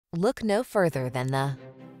Look no further than the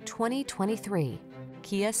 2023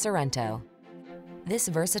 Kia Sorento. This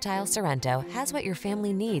versatile Sorento has what your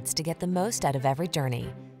family needs to get the most out of every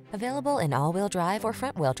journey. Available in all-wheel drive or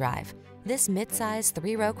front-wheel drive, this mid-size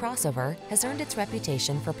 3-row crossover has earned its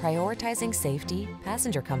reputation for prioritizing safety,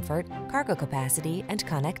 passenger comfort, cargo capacity, and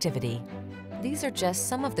connectivity. These are just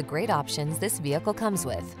some of the great options this vehicle comes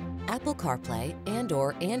with: Apple CarPlay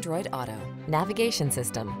and/or Android Auto, navigation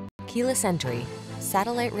system, keyless entry,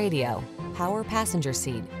 satellite radio, power passenger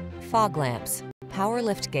seat, fog lamps, power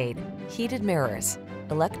liftgate, heated mirrors,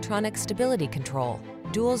 electronic stability control,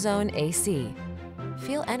 dual zone AC.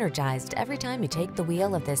 Feel energized every time you take the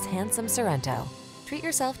wheel of this handsome Sorento. Treat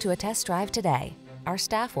yourself to a test drive today. Our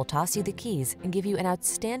staff will toss you the keys and give you an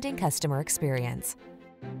outstanding customer experience.